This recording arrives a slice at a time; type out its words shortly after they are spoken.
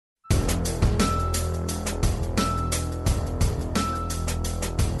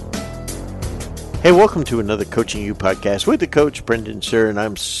Hey, welcome to another Coaching You podcast with the coach, Brendan Sir, and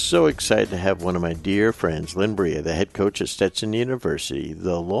I'm so excited to have one of my dear friends, Lynn Bria, the head coach at Stetson University,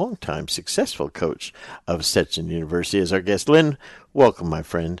 the longtime successful coach of Stetson University, as our guest. Lynn, welcome, my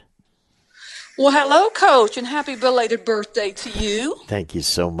friend. Well, hello, Coach, and happy belated birthday to you. Thank you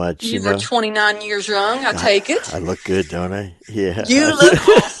so much. You are 29 years young, I take it. I look good, don't I? Yeah. You look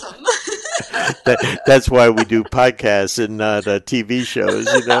awesome. That's why we do podcasts and not TV shows,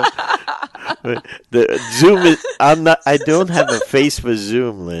 you know. The Zoom is, I don't have a face for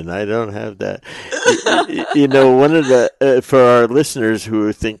Zoom, Lynn. I don't have that. You know, one of the, for our listeners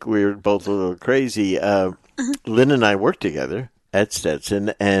who think we're both a little crazy, Lynn and I work together at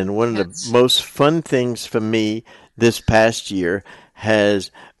Stetson, and one of the most fun things for me this past year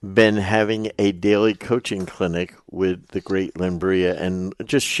has been having a daily coaching clinic with the great Lynn Bria and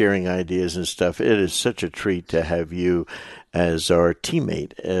just sharing ideas and stuff. It is such a treat to have you as our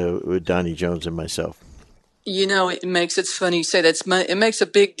teammate with Donnie Jones and myself. You know, it's funny you say that. It makes a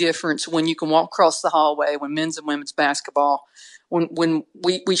big difference when you can walk across the hallway when men's and women's basketball, when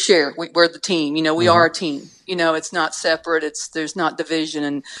we share, we're the team, you know, we are a team, you know, it's not separate. There's not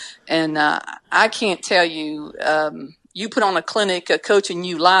division. And I can't tell you, you put on a Coaching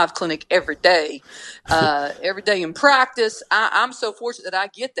You live clinic every day in practice. I'm so fortunate that I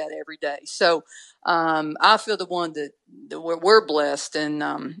get that every day. So I feel the one that we're blessed,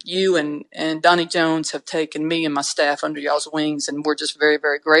 and you and Donnie Jones have taken me and my staff under y'all's wings, and we're just very,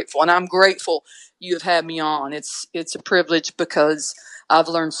 very grateful. And I'm grateful you have had me on. It's a privilege because I've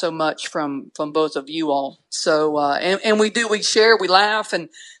learned so much from both of you all. So and we share, we laugh, and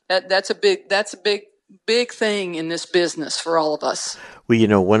that's a big thing in this business for all of us. Well, you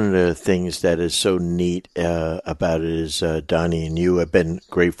know, one of the things that is so neat about it is Donnie and you have been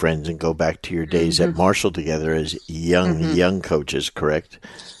great friends and go back to your days at Marshall together as young coaches, correct?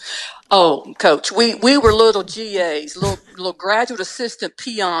 Oh, Coach, we were little GAs, little graduate assistant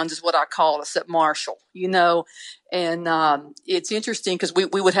peons is what I call us at Marshall, you know. And it's interesting because we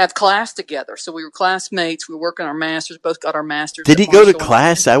would have class together. So we were classmates. We were working our masters, both got our masters. Did he go to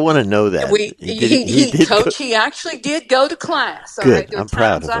class? I want to know that. He actually did go to class. Good. Right? I'm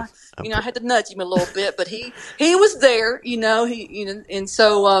proud of him. I had to nudge him a little bit, but he was there, you know, and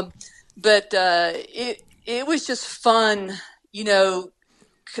so, but it was just fun, you know,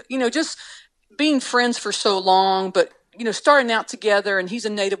 just being friends for so long, but, you know, starting out together, and he's a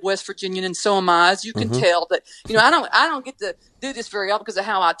native West Virginian and so am I, as you can tell that, you know, I don't get to do this very often because of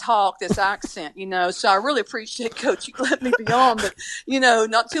how I talk, this accent, you know, so I really appreciate, Coach, you let me be on, but, you know,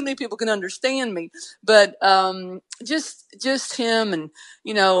 not too many people can understand me, but, just him, and,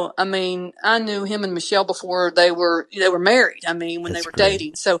 you know, I mean, I knew him and Michelle before they were married. I mean, when they were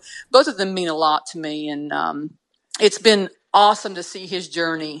dating. So both of them mean a lot to me, and, it's been awesome to see his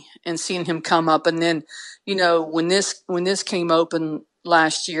journey and seeing him come up. And then, you know, when this came open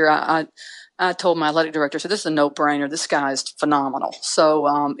last year, I told my athletic director, so this is a no-brainer. This guy is phenomenal.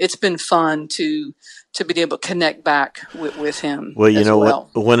 So it's been fun to be able to connect back with him. Well, you know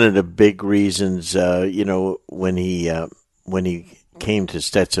what? One of the big reasons, you know, when he came to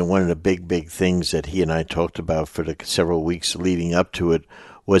Stetson, one of the big things that he and I talked about for the several weeks leading up to it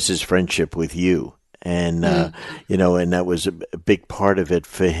was his friendship with you. And, you know, and that was a big part of it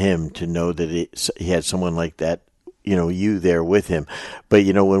for him to know that he had someone like that, you know, you there with him. But,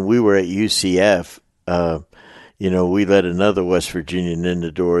 you know, when we were at UCF, you know, we let another West Virginian in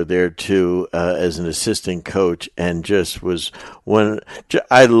the door there too, as an assistant coach, and just was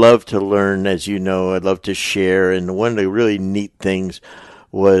I love to learn, as you know, I love to share. And one of the really neat things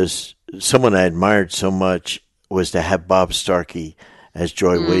was someone I admired so much was to have Bob Starkey as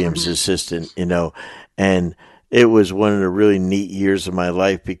Joy Williams' assistant, you know, and it was one of the really neat years of my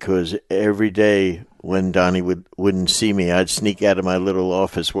life because every day when Donnie wouldn't see me, I'd sneak out of my little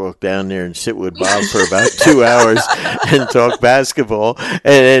office, walk down there and sit with Bob for about 2 hours and talk basketball.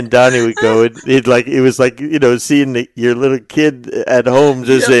 And Donnie would go, it was like, you know, seeing your little kid at home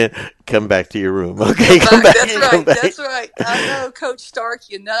just saying, come back to your room. Okay, come back. That's right. I know Coach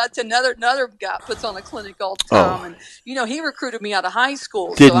Starkey, and that's another guy puts on a clinic all the time. And, you know, he recruited me out of high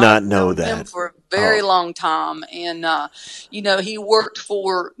school. Did not know that. Him for a very long time. And, you know, he worked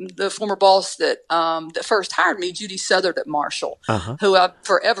for the former boss that first hired me, Judy Southard at Marshall, who I'm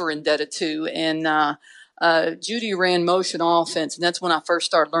forever indebted to. And Judy ran motion offense, and that's when I first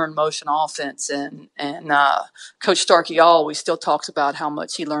started learning motion offense. And Coach Starkey always still talks about how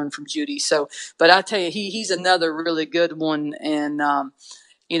much he learned from Judy. So, but I tell you, he's another really good one. And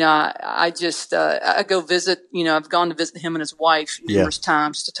I just I go visit. I've gone to visit him and his wife numerous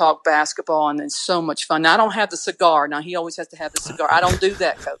times to talk basketball, and it's so much fun. Now, I don't have the cigar. Now, he always has to have the cigar. I don't do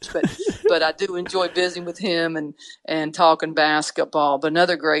that, Coach, but I do enjoy visiting with him and talking basketball. But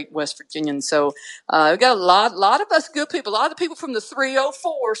another great West Virginian. So we've got a lot of us good people. A lot of the people from the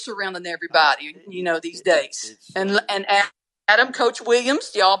 304 surrounding everybody. These days, and Adam, Coach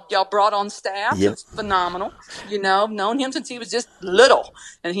Williams, y'all brought on staff. Yep. It's phenomenal. Known him since he was just little,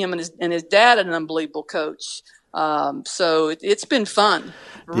 and him and his dad, an unbelievable coach. So it's been fun,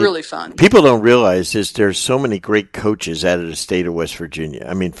 really fun. People don't realize this. There's so many great coaches out of the state of West Virginia.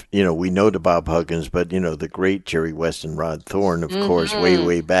 I mean, we know the Bob Huggins, but the great Jerry West and Rod Thorne, of course,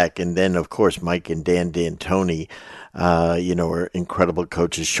 way back, and then of course Mike and Dan D'Antoni. Are incredible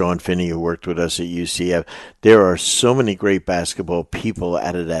coaches. Sean Finney, who worked with us at UCF. There are so many great basketball people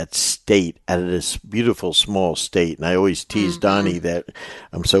out of that state, out of this beautiful small state. And I always tease Donnie that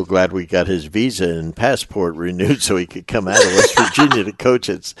I'm so glad we got his visa and passport renewed so he could come out of West Virginia to coach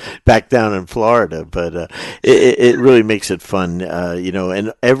us back down in Florida. But it really makes it fun,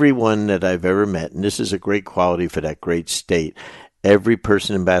 and everyone that I've ever met, and this is a great quality for that great state, every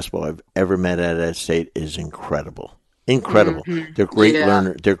person in basketball I've ever met out of that state is incredible. Incredible. They're great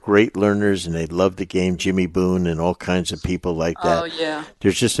learners. They're great learners, and they love the game. Jimmy Boone and all kinds of people like that. Oh yeah.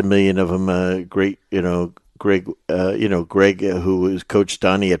 There's just a million of them. Great, Greg, who was coached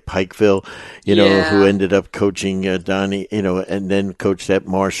Donnie at Pikeville, who ended up coaching Donnie, and then coached at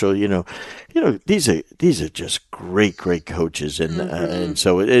Marshall. These are just great coaches, and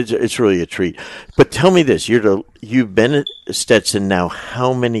so it's really a treat. But tell me this: you've been at Stetson now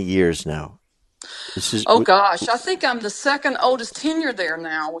how many years now? Gosh, I think I'm the second oldest tenure there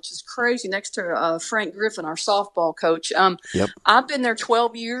now, which is crazy, next to Frank Griffin, our softball coach. Yep. I've been there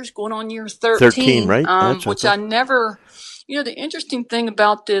 12 years, going on year 13. 13, right? Which I never, the interesting thing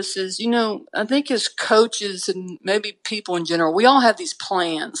about this is, I think as coaches and maybe people in general, we all have these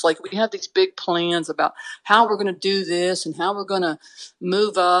plans. Like we have these big plans about how we're going to do this and how we're going to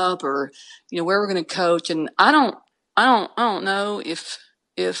move up or, where we're going to coach. And I don't know if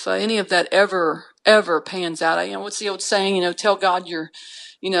any of that ever pans out. What's the old saying? Tell God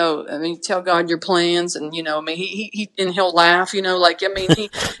tell God your plans, and he and he'll laugh.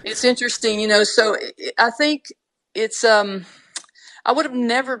 It's interesting. So I think it's I would have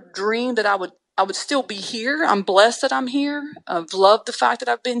never dreamed that I would still be here. I'm blessed that I'm here. I've loved the fact that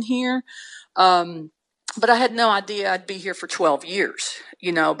I've been here. But I had no idea I'd be here for 12 years.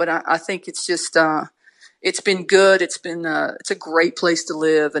 But I think it's just. It's been good. It's a great place to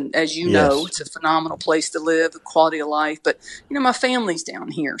live. And as you know, it's a phenomenal place to live, the quality of life. But, my family's down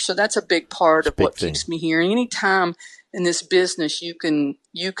here. So that's a big part of what keeps me here. And anytime in this business, you can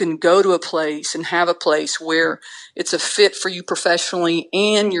go to a place and have a place where it's a fit for you professionally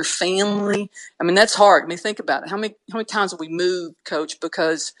and your family. That's hard. Think about it. How many times have we moved, Coach,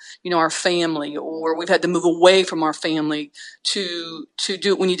 because, our family, or we've had to move away from our family to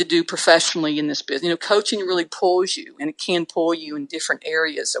do what we need to do professionally in this business. Coaching really pulls you, and it can pull you in different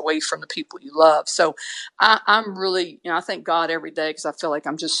areas away from the people you love. So I'm really, I thank God every day because I feel like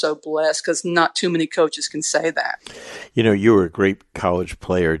I'm just so blessed because not too many coaches can say that. You were a great college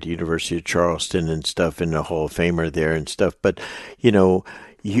player at the University of Charleston and stuff, and a Hall of Famer there and stuff. But, you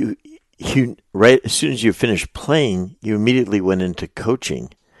right as soon as you finished playing, you immediately went into coaching.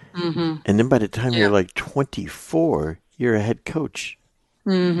 Mm-hmm. And then by the time you're like 24, you're a head coach.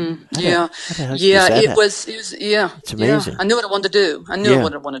 Mm-hmm. It was, it's amazing. Yeah. I knew what I wanted to do. I knew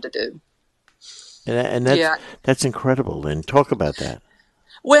what I wanted to do. And that's incredible, Lynn. Talk about that.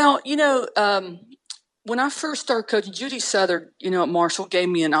 Well, when I first started coaching, Judy Southard, at Marshall gave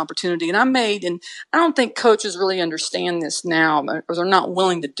me an opportunity, and I don't think coaches really understand this now, or they're not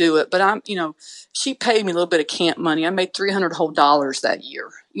willing to do it, but she paid me a little bit of camp money. I made $300 whole that year,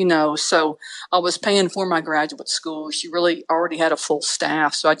 so I was paying for my graduate school. She really already had a full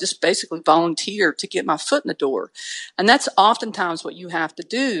staff. So I just basically volunteered to get my foot in the door. And that's oftentimes what you have to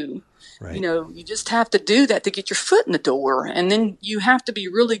do. Right. You just have to do that to get your foot in the door. And then you have to be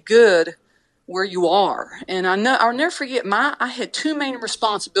really good where you are. And I'll never forget I had two main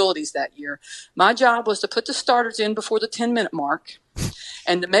responsibilities that year. My job was to put the starters in before the 10-minute mark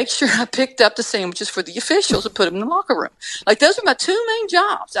and to make sure I picked up the sandwiches for the officials and put them in the locker room. Like, those were my two main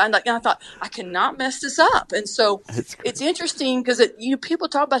jobs. And I thought, I cannot mess this up. And so it's interesting because people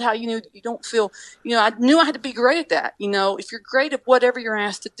talk about how, you don't feel, I knew I had to be great at that. If you're great at whatever you're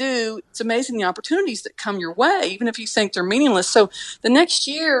asked to do, it's amazing the opportunities that come your way, even if you think they're meaningless. So the next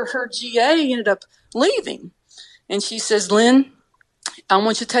year, her GA ended up leaving. And she says, Lynn, I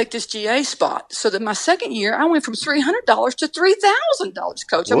want you to take this GA spot. So that my second year, I went from $300 to $3,000,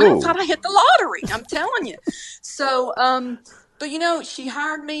 Coach. I mean, I thought I hit the lottery. I'm telling you. So, but she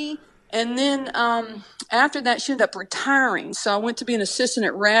hired me, and then after that, she ended up retiring. So I went to be an assistant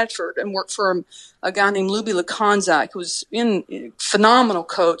at Radford and worked for a guy named Luby Lakonzak, who was phenomenal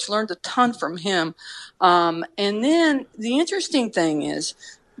coach. Learned a ton from him. And then the interesting thing is,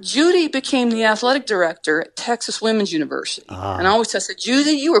 Judy became the athletic director at Texas Women's University. And I said,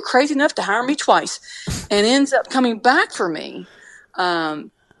 Judy, you were crazy enough to hire me twice, and ends up coming back for me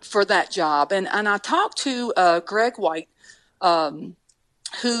for that job. And I talked to Greg White, who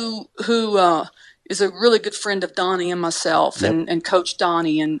is a really good friend of Donnie and myself, and Coach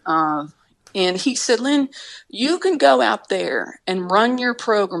Donnie. And he said, Lynn, you can go out there and run your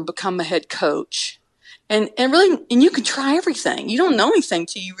program, become a head coach. And you can try everything. You don't know anything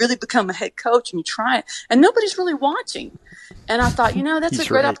till you really become a head coach and you try it. And nobody's really watching. And I thought, that's a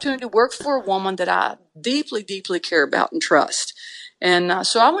great opportunity to work for a woman that I deeply, deeply care about and trust. And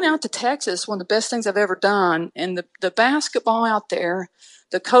so I went out to Texas, one of the best things I've ever done. And the basketball out there,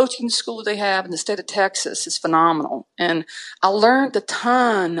 the coaching school they have in the state of Texas is phenomenal. And I learned a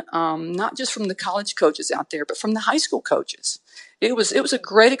ton, not just from the college coaches out there, but from the high school coaches. It was a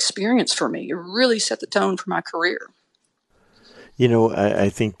great experience for me. It really set the tone for my career. I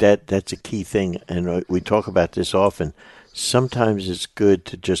think that's a key thing, and we talk about this often. Sometimes it's good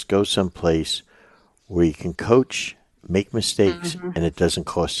to just go someplace where you can coach, make mistakes, and it doesn't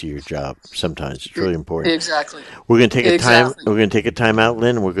cost you your job. Sometimes it's really important. Exactly. We're going to take a time. We're going to take a time out,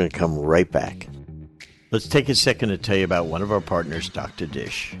 Lynn, and we're going to come right back. Let's take a second to tell you about one of our partners, Dr.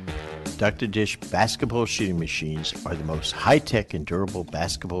 Dish. Dr. Dish basketball shooting machines are the most high-tech and durable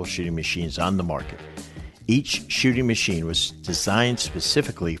basketball shooting machines on the market. Each shooting machine was designed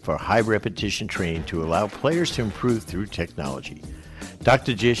specifically for high-repetition training to allow players to improve through technology.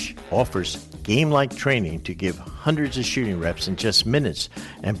 Dr. Dish offers game-like training to give hundreds of shooting reps in just minutes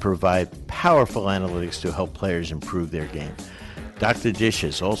and provide powerful analytics to help players improve their game. Dr. Dish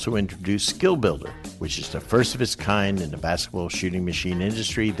has also introduced Skill Builder, which is the first of its kind in the basketball shooting machine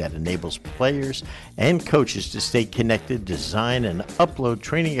industry that enables players and coaches to stay connected, design and upload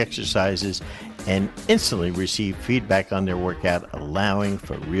training exercises, and instantly receive feedback on their workout, allowing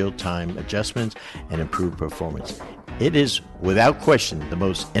for real-time adjustments and improved performance. It is, without question, the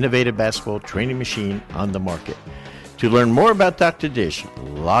most innovative basketball training machine on the market. To learn more about Dr. Dish,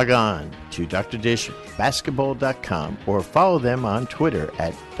 log on to drdishbasketball.com or follow them on Twitter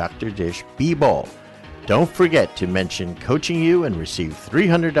at drdishbball. Don't forget to mention Coaching You and receive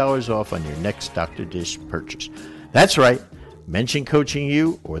 $300 off on your next Dr. Dish purchase. That's right. Mention Coaching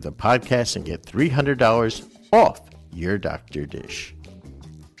You or the podcast and get $300 off your Dr. Dish.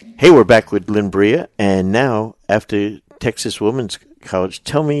 Hey, we're back with Lynn Bria, and now after Texas Women's College,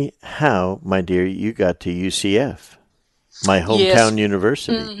 tell me how, my dear, you got to UCF. My hometown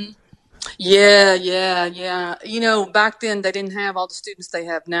university. Mm-hmm. Yeah. Back then they didn't have all the students they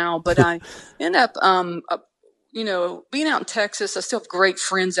have now, but I ended up, being out in Texas. I still have great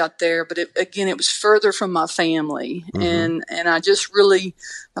friends out there, but it was further from my family. Mm-hmm. And I just really,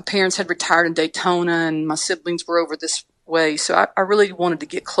 my parents had retired in Daytona and my siblings were over this way. So I really wanted to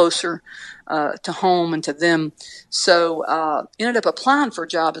get closer to home and to them. So ended up applying for a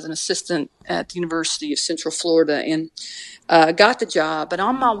job as an assistant at the University of Central Florida and got the job. But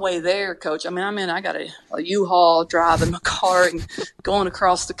on my way there, Coach, I got a U-Haul driving my car and going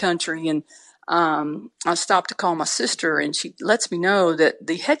across the country. And I stopped to call my sister, and she lets me know that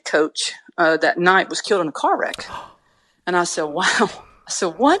the head coach that night was killed in a car wreck. And I said, wow. I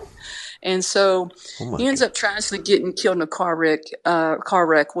said, what? And so he ends up tragically getting killed in a car wreck,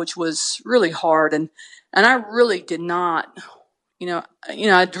 which was really hard. And I really did not, I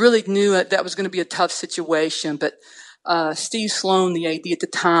really knew that was going to be a tough situation. But Steve Sloan, the AD at the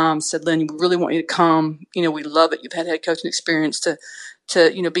time, said, Lynn, we really want you to come. We love it. You've had head coaching experience to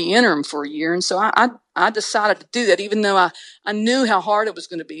be interim for a year. And so I decided to do that, even though I knew how hard it was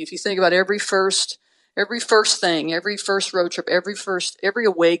going to be. If you think about every first thing, every first road trip, every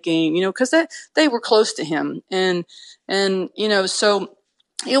away game, because they were close to him. And so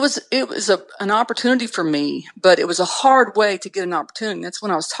it was an opportunity for me, but it was a hard way to get an opportunity. That's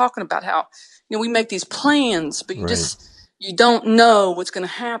when I was talking about how, we make these plans, but you don't know what's going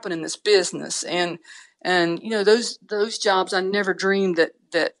to happen in this business. And those jobs, I never dreamed that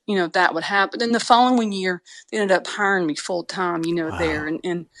that would happen. And the following year, they ended up hiring me full time, there.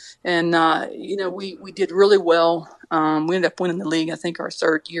 And we did really well. We ended up winning the league, I think our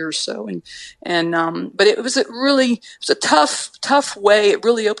third year or so. But it was a tough way. It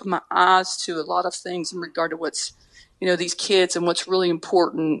really opened my eyes to a lot of things in regard to what's, these kids and what's really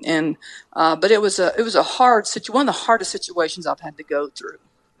important. And, but it was a hard one of the hardest situations I've had to go through.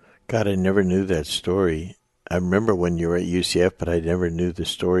 God, I never knew that story. I remember when you were at UCF, but I never knew the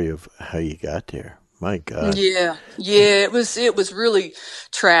story of how you got there. My God. Yeah. It was really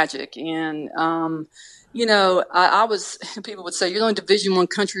tragic. And, I was, people would say, you're the only Division I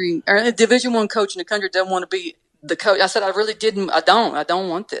country, or a Division I coach in the country doesn't want to be the coach. I said, I really didn't. I don't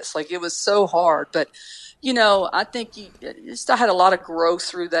want this. Like, it was so hard. But, I think I had a lot of growth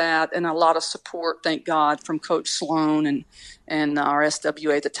through that and a lot of support, thank God, from Coach Sloan and our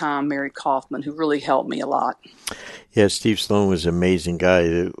SWA at the time, Mary Kaufman, who really helped me a lot. Yeah, Steve Sloan was an amazing guy.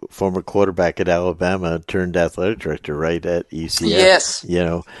 The former quarterback at Alabama, turned athletic director right at UCF. Yes.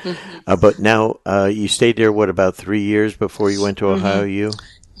 Mm-hmm. But now you stayed there, about 3 years before you went to Ohio U?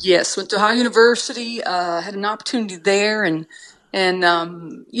 Yes, went to Ohio University, had an opportunity there, and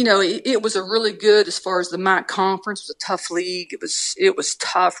it was a really good, as far as the MAC conference, it was a tough league. It was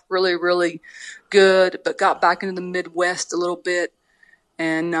tough, really, really good, but got back into the Midwest a little bit.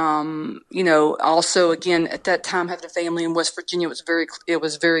 And, also again, at that time, having a family in West Virginia, it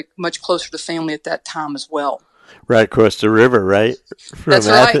was very much closer to family at that time as well. Right across the river, right? From That's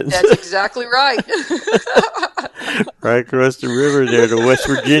Athens. Right. That's exactly right. Right across the river there to West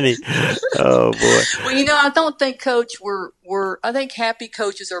Virginia. Oh boy. Well, I don't think, Coach, I think happy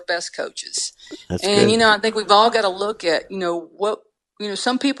coaches are best coaches. That's and good. I think we've all got to look at, what,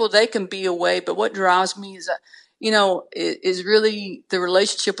 some people, they can be away, but what drives me is is really the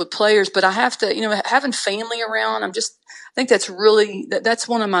relationship with players. But I have to, having family around, I think that's really, that's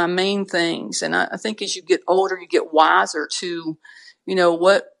one of my main things. And I think as you get older, you get wiser to,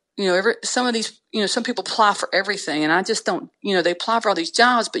 some of these, some people apply for everything, and I just don't, they apply for all these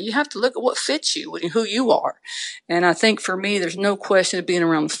jobs, but you have to look at what fits you and who you are. And I think for me, there's no question of being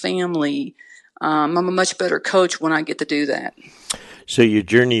around family. I'm a much better coach when I get to do that. So you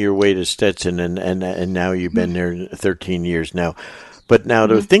journey your way to Stetson, and now you've been there 13 years now. But now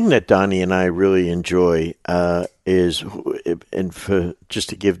the thing that Donnie and I really enjoy is, and just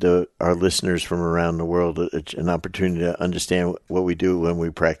to give our listeners from around the world an opportunity to understand what we do when we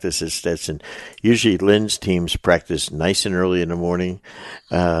practice at Stetson. Usually Lynn's teams practice nice and early in the morning,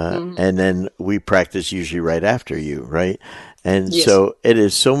 and then we practice usually right after you, right? And yes. So it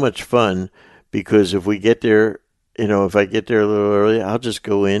is so much fun because if we get there, if I get there a little early, I'll just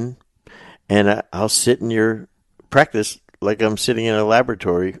go in and I'll sit in your practice like I'm sitting in a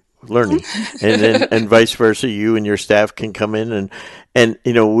laboratory learning, and then and vice versa. You and your staff can come in and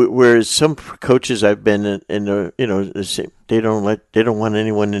whereas some coaches I've been in they don't want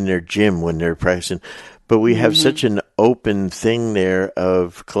anyone in their gym when they're practicing, but we have such an open thing there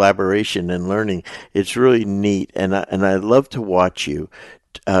of collaboration and learning. It's really neat, and I love to watch you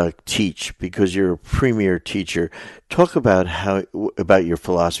teach because you're a premier teacher. Talk about about your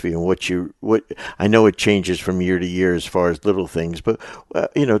philosophy and what I know it changes from year to year as far as little things, but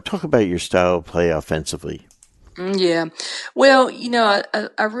talk about your style of play offensively. Yeah, well,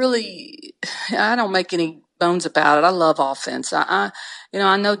 I really don't make any bones about it. I love offense. I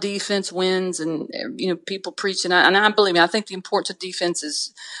know defense wins, and people preach, and I believe me. I think the importance of defense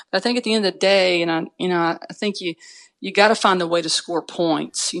is. But I think at the end of the day, and I think you got to find a way to score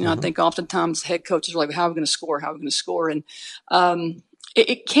points. I think oftentimes head coaches are like, how are we going to score? How are we going to score? And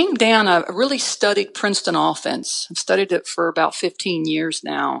it came down, I really studied Princeton offense. I've studied it for about 15 years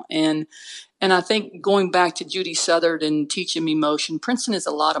now. And I think going back to Judy Southard and teaching me motion, Princeton is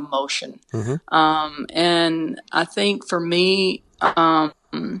a lot of motion. And I think for me, I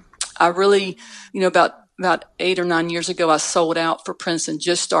really, about 8 or 9 years ago, I sold out for Princeton,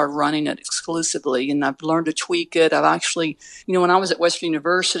 just started running it exclusively, and I've learned to tweak it. I've actually, when I was at Western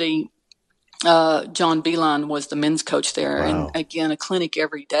University, John Beeline was the men's coach there, wow. And again, a clinic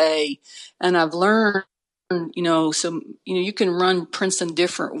every day. And I've learned, you can run Princeton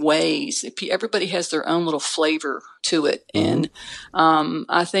different ways. Everybody has their own little flavor to it. And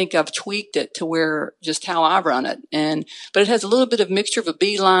I think I've tweaked it to where just how I run it. But it has a little bit of mixture of a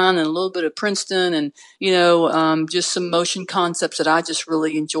Beeline and a little bit of Princeton and, just some motion concepts that I just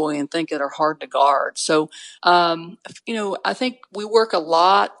really enjoy and think that are hard to guard. So, I think we work a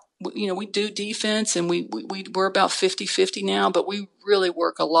lot. We do defense, and we're about 50-50 now, but we really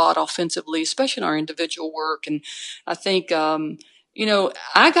work a lot offensively, especially in our individual work. And I think, I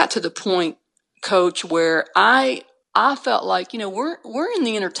got to the point, Coach, where I felt like, we're in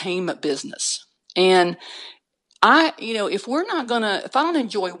the entertainment business, and if I don't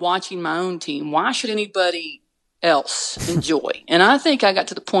enjoy watching my own team, why should anybody else enjoy? And I think I got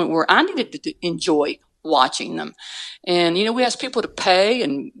to the point where I needed to enjoy watching them. And, we ask people to pay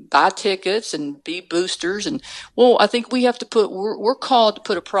and buy tickets and be boosters. And, well, I think we have to we're called to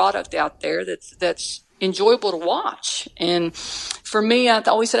put a product out there that's enjoyable to watch. And for me, I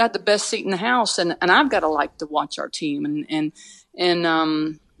always said I had the best seat in the house, and I've got to like to watch our team. And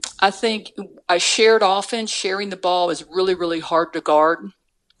I think a shared offense, sharing the ball is really, really hard to guard.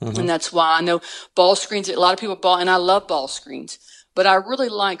 And that's why I know ball screens, a lot of people and I love ball screens, but I really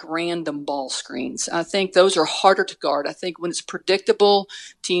like random ball screens. I think those are harder to guard. I think when it's predictable,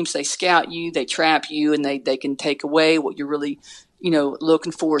 teams, they scout you, they trap you, and they can take away what you're really,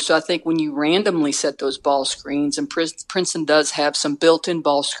 looking for. So I think when you randomly set those ball screens, and Princeton does have some built-in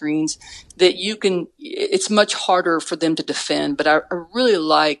ball screens that it's much harder for them to defend. But I really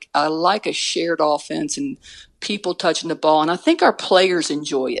like a shared offense and people touching the ball. And I think our players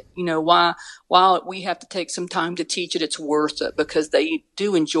enjoy it. While we have to take some time to teach it, it's worth it because they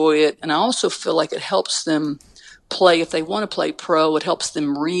do enjoy it. And I also feel like it helps them play. If they want to play pro, it helps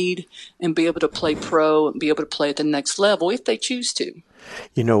them read and be able to play pro and be able to play at the next level if they choose to.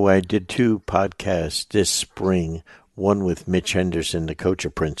 I did 2 podcasts this spring, one with Mitch Henderson, the coach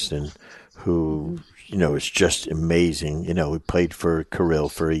of Princeton, who, is just amazing. He played for Kirill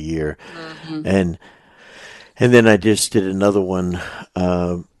for a year. And then I just did another one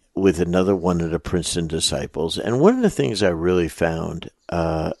with another one of the Princeton disciples. And one of the things I really found,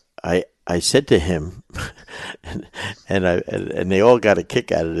 I said to him, and they all got a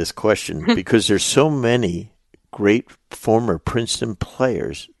kick out of this question because there's so many great former Princeton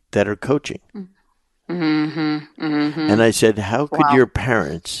players that are coaching. And I said, how could your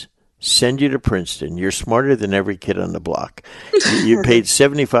parents send you to Princeton? You're smarter than every kid on the block. You paid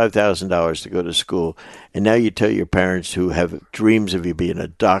 $75,000 to go to school, and now you tell your parents who have dreams of you being a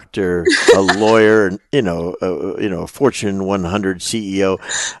doctor, a lawyer, a Fortune 100 CEO,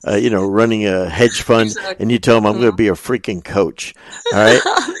 running a hedge fund, Exactly. and you tell them I'm going to be a freaking coach. All right,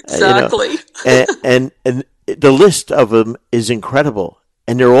 Exactly. and the list of them is incredible,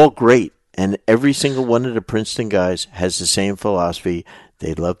 and they're all great. And every single one of the Princeton guys has the same philosophy.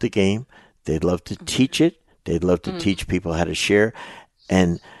 They love the game. They'd love to teach it. They'd love to teach people how to share.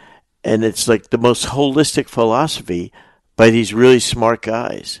 And it's like the most holistic philosophy by these really smart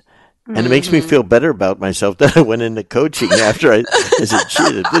guys. And it makes me feel better about myself that I went into coaching after I said,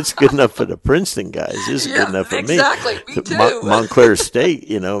 shit, if it's good enough for the Princeton guys, this is good enough for me. Exactly. Me too. Montclair State,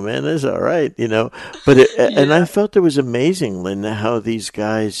 man, that's all right, But and I felt it was amazing, Linda, how these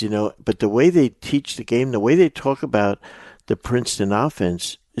guys, but the way they teach the game, the way they talk about the Princeton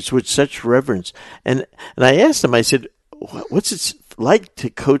offense, it's with such reverence. And I asked them, I said, what's it like to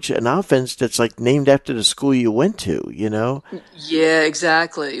coach an offense that's like named after the school you went to, Yeah,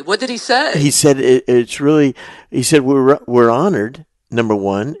 exactly. What did he say? He said it's really. He said we're honored. Number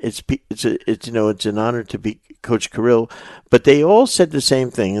one, it's an honor to be Coach Kirill, but they all said the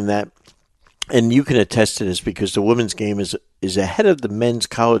same thing in that, and you can attest to this because the women's game is ahead of the men's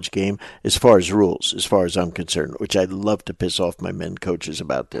college game as far as rules, as far as I'm concerned, which I'd love to piss off my men coaches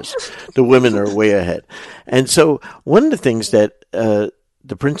about this. The women are way ahead. And so one of the things that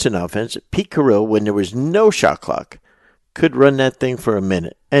the Princeton offense, Pete Kirill, when there was no shot clock, could run that thing for a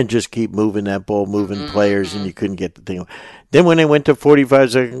minute and just keep moving that ball, moving players, and you couldn't get the thing. Then when they went to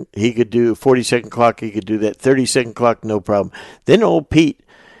 45 second, he could do 40-second clock, he could do that 30-second clock, no problem. Then old Pete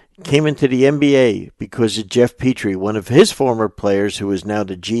came into the NBA because of Jeff Petrie, one of his former players who is now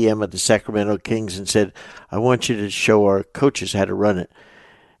the GM of the Sacramento Kings, and said, I want you to show our coaches how to run it.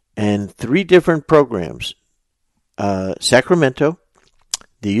 And 3 different programs, Sacramento,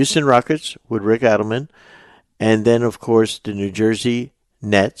 the Houston Rockets with Rick Adelman, and then, of course, the New Jersey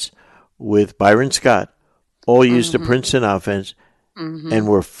Nets with Byron Scott, all used the Princeton offense and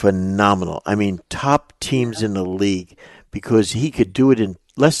were phenomenal. I mean, top teams in the league because he could do it in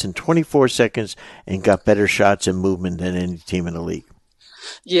less than 24 seconds and got better shots and movement than any team in the league.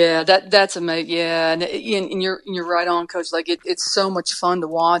 Yeah, that's amazing. Yeah, and you're right on, Coach. Like it's so much fun to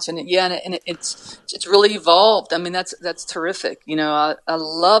watch, and it's really evolved. I mean, that's terrific. I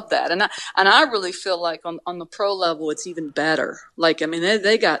love that, and I really feel like on the pro level, it's even better. Like, I mean,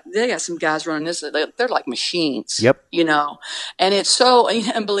 they got some guys running this. They're like machines. Yep. And it's so.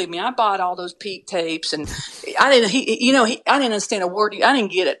 And believe me, I bought all those Pete tapes, and I didn't understand a word. I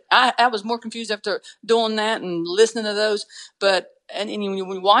didn't get it. I was more confused after doing that and listening to those, but. And when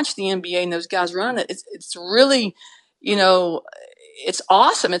we watch the NBA and those guys run it, it's really, it's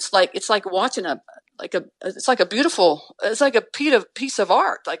awesome. It's like watching a it's like a beautiful, it's like a piece of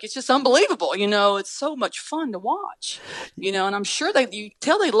art. Like, it's just unbelievable. It's so much fun to watch, and I'm sure you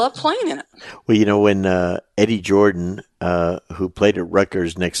tell they love playing in it. Well, when Eddie Jordan, who played at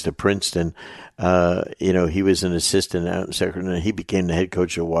Rutgers next to Princeton, he was an assistant out in Sacramento. He became the head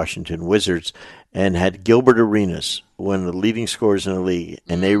coach of Washington Wizards and had Gilbert Arenas, one of the leading scorers in the league,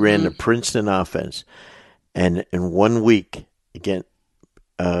 and they ran the Princeton offense. And in 1 week, again,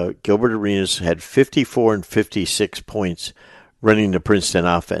 Gilbert Arenas had 54 and 56 points running the Princeton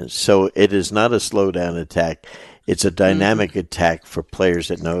offense. So it is not a slow-down attack. It's a dynamic attack for players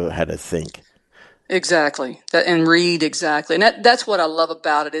that know how to think. Exactly. And read, exactly. And that's what I love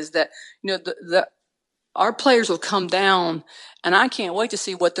about it, is that, our players will come down, and I can't wait to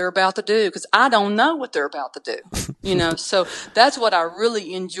see what they're about to do, because I don't know what they're about to do. So that's what I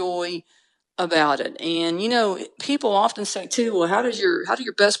really enjoy about it. And, people often say too, well, how do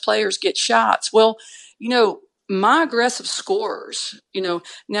your best players get shots? Well, my aggressive scorers,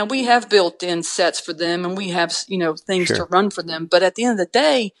 now we have built in sets for them, and we have, things to run for them. But at the end of the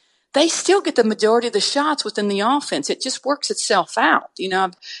day, they still get the majority of the shots within the offense. It just works itself out.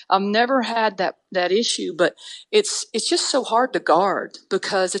 I've never had that issue, but it's just so hard to guard,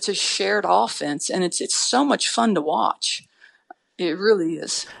 because it's a shared offense, and it's so much fun to watch. It really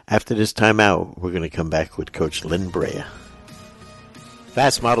is. After this timeout, we're going to come back with Coach Lynn Brea.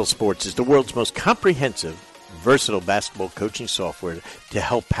 Fast Model Sports is the world's most comprehensive, versatile basketball coaching software to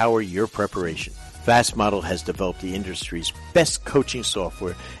help power your preparation. Fast Model has developed the industry's best coaching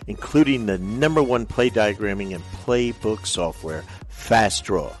software, including the #1 play diagramming and playbook software, Fast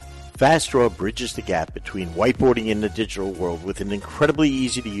Draw. Fast Draw bridges the gap between whiteboarding and the digital world with an incredibly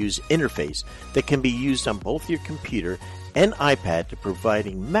easy-to-use interface that can be used on both your computer and iPad, to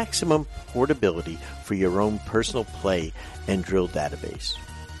providing maximum portability for your own personal play and drill database.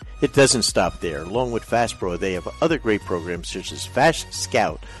 It doesn't stop there. Along with Fast Pro, they have other great programs such as Fast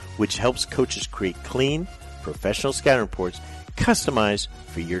Scout, which helps coaches create clean, professional scouting reports customized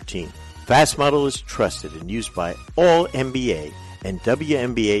for your team. Fast Model is trusted and used by all NBA and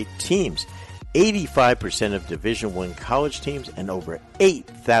WNBA teams, 85% of Division I college teams, and over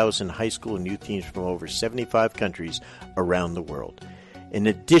 8,000 high school and youth teams from over 75 countries around the world. In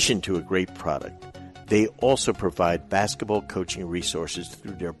addition to a great product, they also provide basketball coaching resources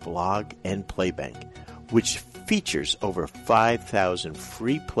through their blog and Playbank, which features over 5,000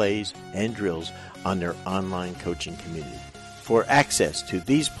 free plays and drills on their online coaching community. For access to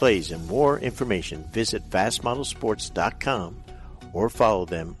these plays and more information, visit fastmodelsports.com or follow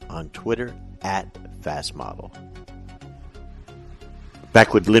them on Twitter @FastModel.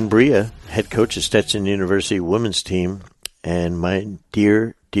 Back with Lynn Brea, head coach of Stetson University women's team, and my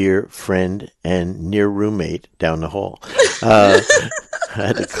dear friend and near roommate down the hall. I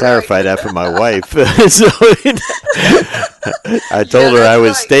had to clarify that for my wife. So I told her I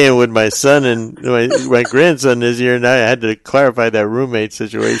was staying with my son and my grandson this year, and I had to clarify that roommate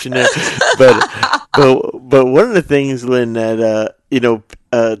situation there. But one of the things, Lynn, that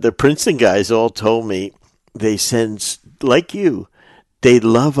the Princeton guys all told me, they sense, like you, they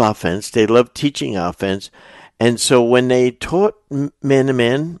love offense. They love teaching offense. And so when they taught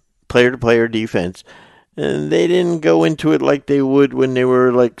man-to-man, player-to-player defense, and they didn't go into it like they would when they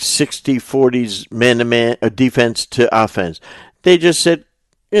were like 60-40s man-to-man defense to offense. They just said,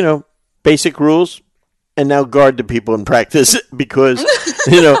 basic rules, and now guard the people in practice because,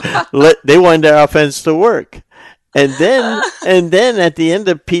 they want their offense to work. And then at the end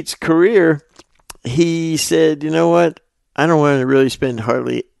of Pete's career, he said, you know what? I don't want to really spend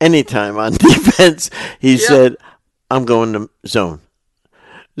hardly any time on defense. He said, I'm going to zone.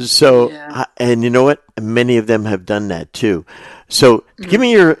 So, and you know what? Many of them have done that too. So give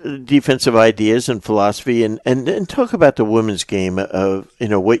me your defensive ideas and philosophy, and talk about the women's game of,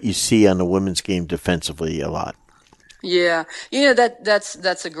 what you see on the women's game defensively a lot. Yeah.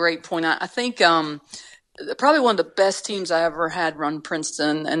 That's a great point. I think, probably one of the best teams I ever had run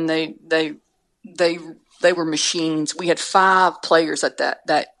Princeton, and they were machines. We had 5 players at that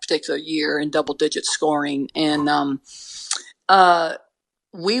particular year in double-digit scoring, and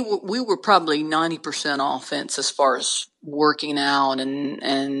we were probably 90% offense as far as working out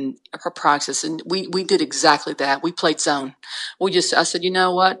and our practice, and we did exactly that. We played zone. I said, you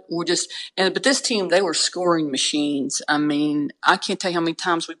know what? But this team, they were scoring machines. I mean, I can't tell you how many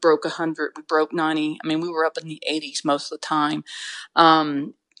times we broke 100, we broke 90. I mean, we were up in the 80s most of the time.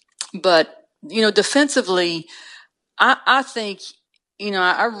 But defensively, I think,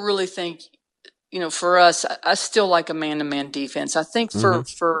 I really think, for us, I still like a man-to-man defense. I think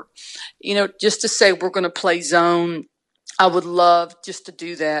for just to say we're going to play zone, I would love just to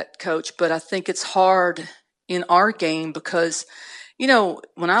do that, Coach, but I think it's hard in our game because,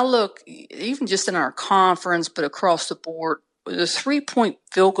 when I look, even just in our conference, but across the board, the 3-point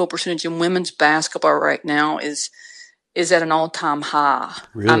field goal percentage in women's basketball right now is at an all-time high.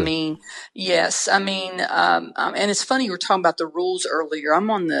 Really? I mean, yes. I mean, and it's funny, you were talking about the rules earlier. I'm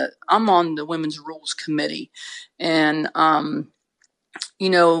on the women's rules committee, and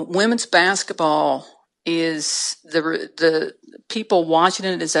women's basketball is the people watching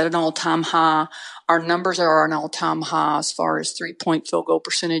it is at an all-time high. Our numbers are an all-time high as far as 3-point field goal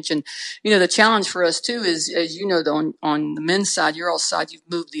percentage. And, the challenge for us too is, as you know, on the men's side, your all side, you've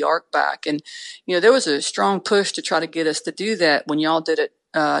moved the arc back. And, there was a strong push to try to get us to do that when y'all did it.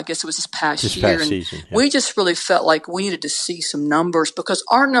 I guess it was this past year. And season, yeah. We just really felt like we needed to see some numbers because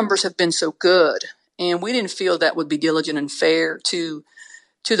our numbers have been so good. And we didn't feel that would be diligent and fair to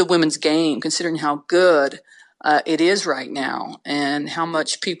the women's game, considering how good it is right now and how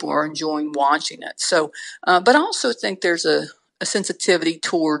much people are enjoying watching it. So, but I also think there's a sensitivity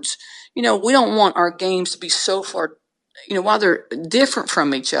towards, we don't want our games to be so far, while they're different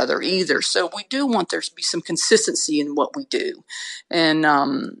from each other either. So we do want there to be some consistency in what we do. And,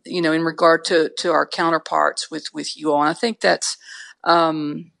 in regard to our counterparts with you all. And I think that's,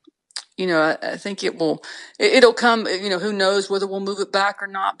 I think it'll come, who knows whether we'll move it back or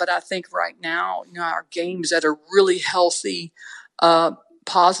not. But I think right now, our game is at a really healthy,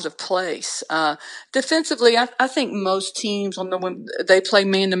 positive place. Defensively, I think most teams they play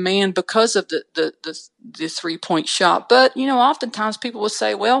man to man because of the 3-point shot. But, oftentimes people will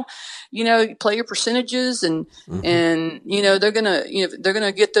say, well, you play your percentages and they're going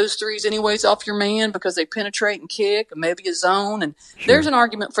to get those threes anyways off your man because they penetrate and kick and maybe a zone. And there's an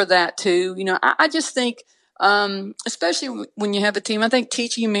argument for that too. I just think, especially when you have a team, I think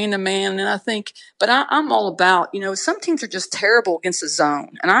teaching man to man, and I think, but I'm all about, some teams are just terrible against a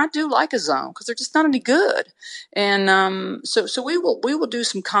zone, and I do like a zone because they're just not any good. And, so we will do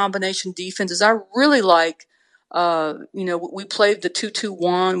some combination defenses. I really like, we played the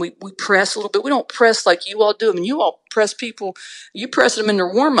 2-2-1. We press a little bit. We don't press like you all do. I mean, you all press people. You press them in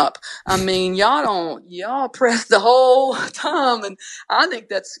their warm up. I mean, y'all press the whole time. And I think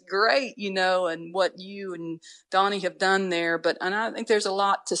that's great, and what you and Donnie have done there. And I think there's a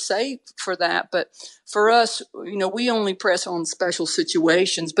lot to say for that. But for us, we only press on special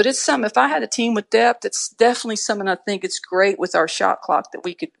situations, but it's something, if I had a team with depth, it's definitely something I think it's great with our shot clock that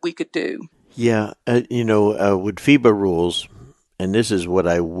we could do. Yeah, with FIBA rules, and this is what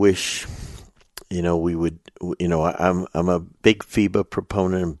I wish, we would, I'm a big FIBA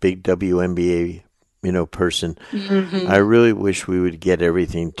proponent and big WNBA, person. Mm-hmm. I really wish we would get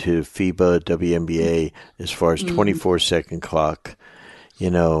everything to FIBA, WNBA as far as 24-second clock,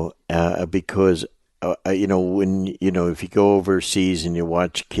 because, when, if you go overseas and you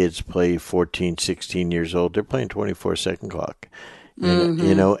watch kids play 14, 16 years old, they're playing 24-second clock. And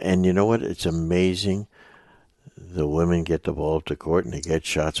you know what? It's amazing. The women get the ball up the court and they get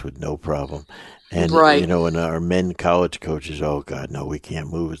shots with no problem. And, right. And our men college coaches, oh, God, no, we can't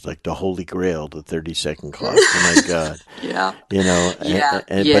move. It's like the holy grail, the 30-second clock. Oh, my God. Yeah.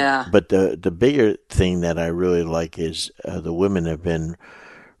 Yeah. But the bigger thing that I really like is the women have been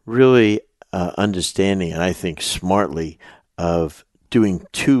really understanding, and I think smartly, of doing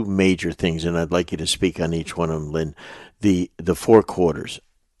two major things. And I'd like you to speak on each one of them, Lynn. The 4 quarters.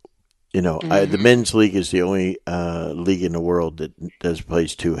 The men's league is the only league in the world that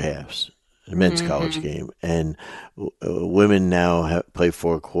plays 2 halves, the men's college game. And women now play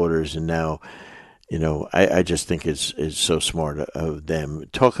 4 quarters. And now, I just think it's so smart of them.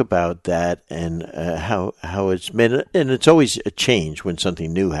 Talk about that and how it's been. And it's always a change when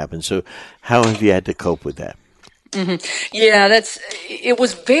something new happens. So how have you had to cope with that? Mm-hmm. Yeah, it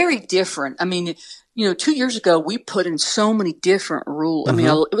was very different. I mean, 2 years ago, we put in so many different rules. I mean,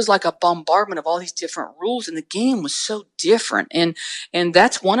 it was like a bombardment of all these different rules, and the game was so different. And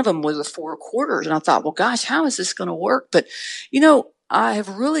that's one of them was the 4 quarters. And I thought, well, gosh, how is this going to work? But, I have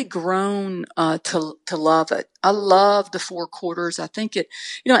really grown to love it. I love the 4 quarters. I think it,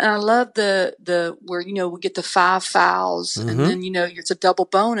 and I love the where we get the 5 fouls, and then it's a double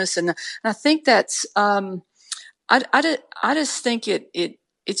bonus, and I think that's I just think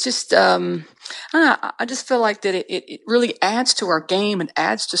it's just I don't know, I just feel like that it really adds to our game and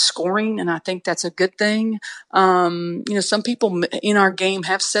adds to scoring, and I think that's a good thing. Some people in our game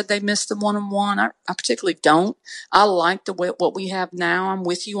have said they missed the 1-on-1. I particularly don't. I like what we have now. I'm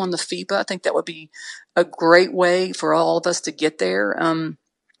with you on the FIBA. I think that would be a great way for all of us to get there. And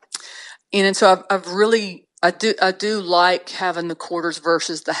so I've really I do like having the quarters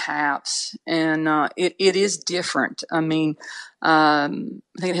versus the halves, and it is different. I mean, I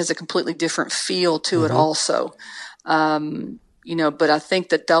think it has a completely different feel to it also. But I think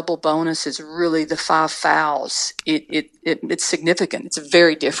the double bonus is really the 5 fouls. It's significant. It's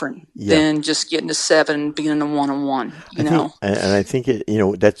very different than just getting to 7 and being in a 1-on-1. I think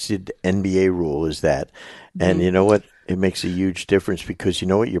that's the NBA rule is that, and you know what? It makes a huge difference because you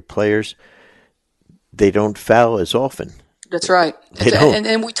know what, your players, they don't foul as often. That's right.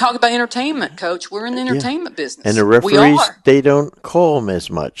 And we talk about entertainment, Coach. We're in the entertainment business. And the referees, they don't call them as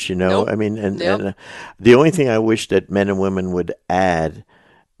much, Nope. I mean, and the only thing I wish that men and women would add,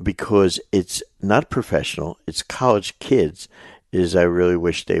 because it's not professional, it's college kids, is I really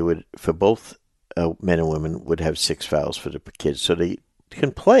wish they would, for both men and women, would have 6 fouls for the kids so they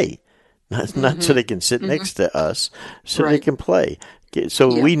can play. Not so they can sit next to us, so they can play.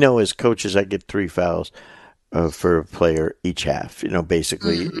 So we know as coaches, I get 3 fouls for a player each half.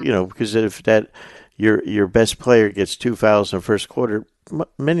 Basically, because if that your best player gets 2 fouls in the first quarter,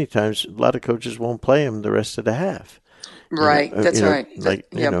 many times a lot of coaches won't play him the rest of the half. Right, that's right. And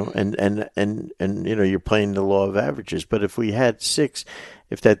you're playing the law of averages. But if we had 6,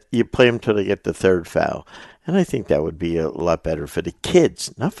 you play them till they get the 3rd foul. And I think that would be a lot better for the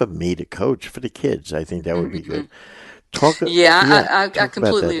kids, not for me to coach, for the kids. I think that would be good. I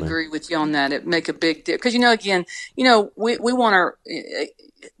completely agree with you on that. It make a big difference because again, we want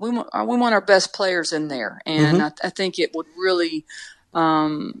our best players in there, and I think it would really,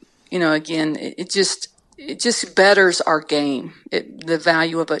 again, it just betters our game. The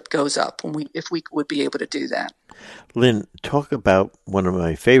value of it goes up if we would be able to do that. Lynn, talk about one of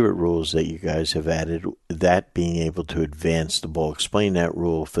my favorite rules that you guys have added, that being able to advance the ball. Explain that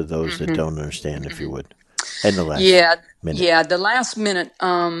rule for those that don't understand, if you would. And the last minute. The last minute,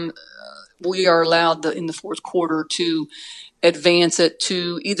 we are allowed in the fourth quarter to advance it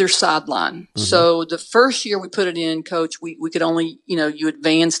to either sideline. So the first year we put it in, Coach, we could only, you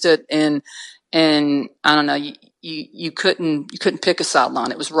advanced it and I don't know, you couldn't pick a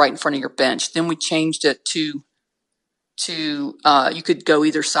sideline. It was right in front of your bench. Then we changed it to you could go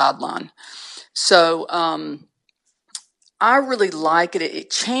either sideline. So I really like it. It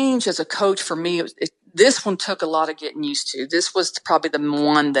changed as a coach for me. This one took a lot of getting used to. This was probably the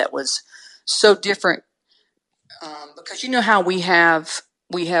one that was so different because how we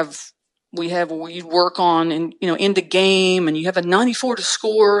work on and in the game, and you have a 94 to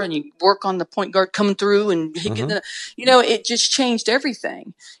score, and you work on the point guard coming through, and it just changed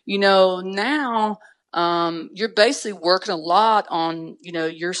everything. Now you're basically working a lot on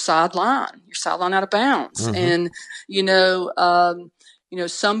your sideline out of bounds, and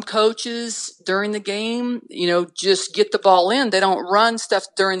some coaches during the game, just get the ball in. They don't run stuff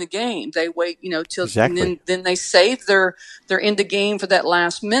during the game. They wait, till and then they save their end of game for that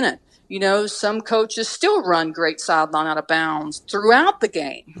last minute. Some coaches still run great sideline out of bounds throughout the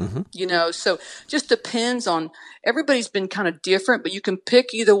game. So just depends on, everybody's been kind of different, but you can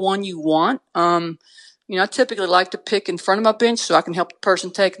pick either one you want. I typically like to pick in front of my bench so I can help the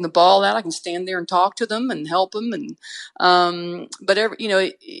person taking the ball out. I can stand there and talk to them and help them. And,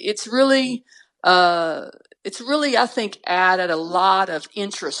 it's really, I think, added a lot of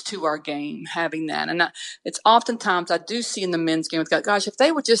interest to our game having that. And it's oftentimes I do see in the men's game, gosh, if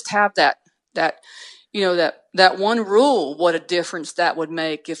they would just have that one rule, what a difference that would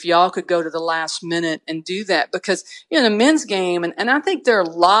make if y'all could go to the last minute and do that. Because, in the men's game, and I think there are a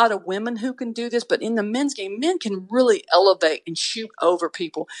lot of women who can do this, but in the men's game, men can really elevate and shoot over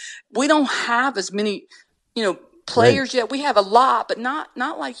people. We don't have as many, players yet. We have a lot, but not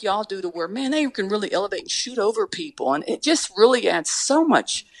like y'all do, to where, man, they can really elevate and shoot over people. And it just really adds so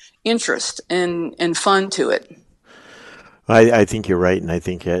much interest and fun to it. I think you're right. And I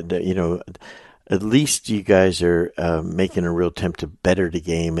think, at least you guys are making a real attempt to better the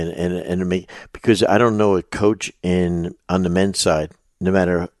game and make, because I don't know a coach on the men's side, no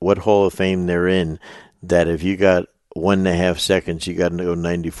matter what Hall of Fame they're in, that if you got 1.5 seconds, you got to go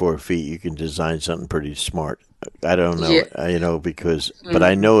 94 feet, you can design something pretty smart. I don't know, because, but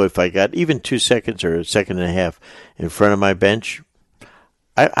I know if I got even 2 seconds or 1.5 seconds in front of my bench,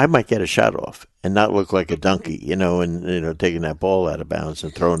 I might get a shot off and not look like a donkey, and taking that ball out of bounds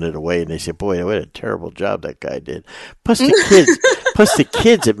and throwing it away. And they say, "Boy, what a terrible job that guy did." Plus the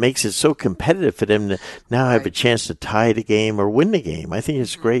kids, it makes it so competitive for them to now have a chance to tie the game or win the game. I think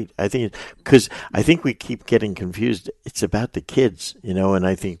it's great. I think because I think we keep getting confused. It's about the kids, and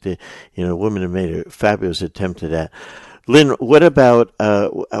I think the women have made a fabulous attempt at that. Lynn, what about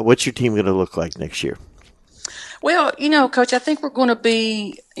what's your team going to look like next year? Well, Coach, I think we're going to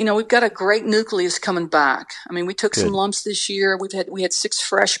be, we've got a great nucleus coming back. I mean, we took some lumps this year. We had 6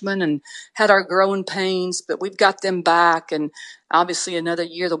 freshmen and had our growing pains, but we've got them back. And obviously another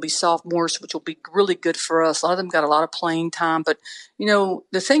year there'll be sophomores, which will be really good for us. A lot of them got a lot of playing time. But,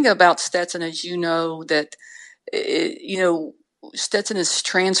 the thing about Stetson is, that, Stetson is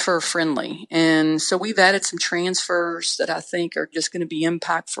transfer friendly. And so we've added some transfers that I think are just going to be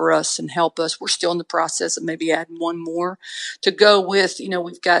impact for us and help us. We're still in the process of maybe adding one more to go with,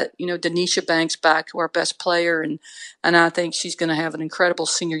 we've got, Denisha Banks back, who our best player. And I think she's going to have an incredible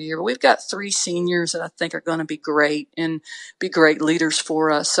senior year. But we've got 3 seniors that I think are going to be great and be great leaders for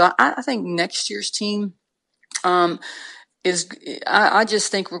us. So I think next year's team, I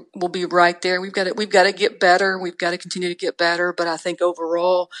just think we'll be right there. We've got to get better. We've got to continue to get better. But I think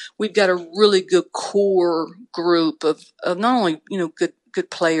overall we've got a really good core group of not only good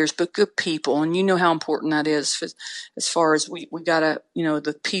players but good people, and how important that is as far as we got to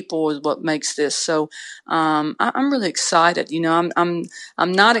the people is what makes this. So I'm really excited. I'm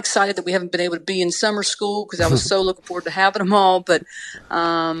not excited that we haven't been able to be in summer school because I was so looking forward to having them all. But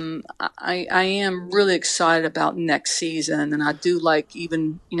I am really excited about next season, and I do like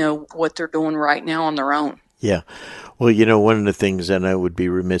even what they're doing right now on their own. Yeah, well, one of the things, and I would be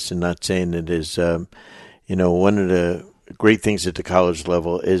remiss in not saying it, is one of the great things at the college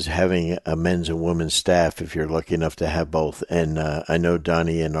level is having a men's and women's staff, if you're lucky enough to have both. And I know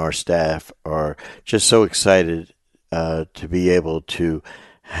Donnie and our staff are just so excited to be able to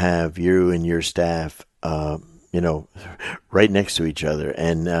have you and your staff, right next to each other.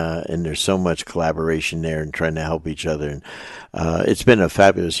 And there's so much collaboration there and trying to help each other. And it's been a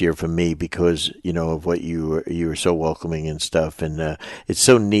fabulous year for me because, of what you were so welcoming and stuff. And it's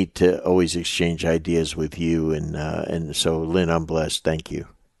so neat to always exchange ideas with you. And so, Lynn, I'm blessed. Thank you.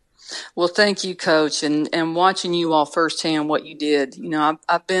 Well, thank you, Coach. And watching you all firsthand, what you did,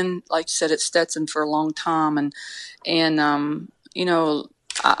 I've been, like you said, at Stetson for a long time. And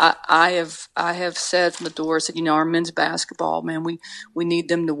I have said from the door, I said, our men's basketball, man, we need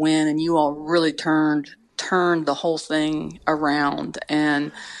them to win. And you all really turned the whole thing around.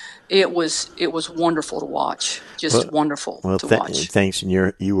 And it was wonderful to watch. Just wonderful to watch. Thanks. And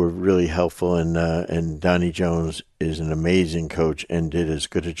you were really helpful. And Donnie Jones is an amazing coach and did as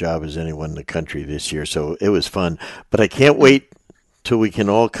good a job as anyone in the country this year. So it was fun, but I can't wait till we can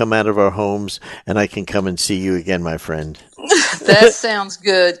all come out of our homes and I can come and see you again, my friend. That sounds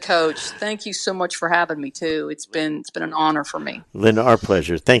good, Coach. Thank you so much for having me too. It's been an honor for me. Lynn, our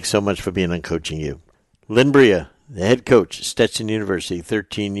pleasure. Thanks so much for being on Coaching You. Lynn Bria, the head coach at Stetson University,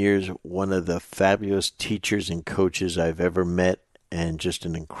 13 years, one of the fabulous teachers and coaches I've ever met, and just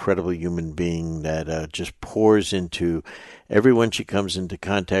an incredible human being that just pours into everyone she comes into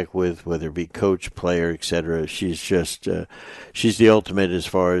contact with, whether it be coach, player, etc. She's just she's the ultimate as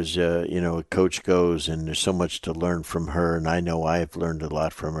far as a coach goes, and there's so much to learn from her. And I know I've learned a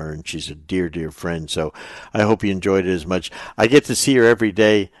lot from her, and she's a dear, dear friend. So I hope you enjoyed it as much. I get to see her every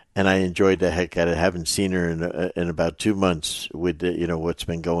day, and I enjoyed the heck out of it. I haven't seen her in about 2 months with what's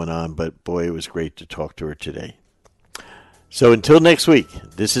been going on, but boy, it was great to talk to her today. So until next week,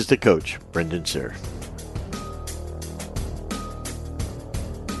 this is the coach, Brendan Suhr.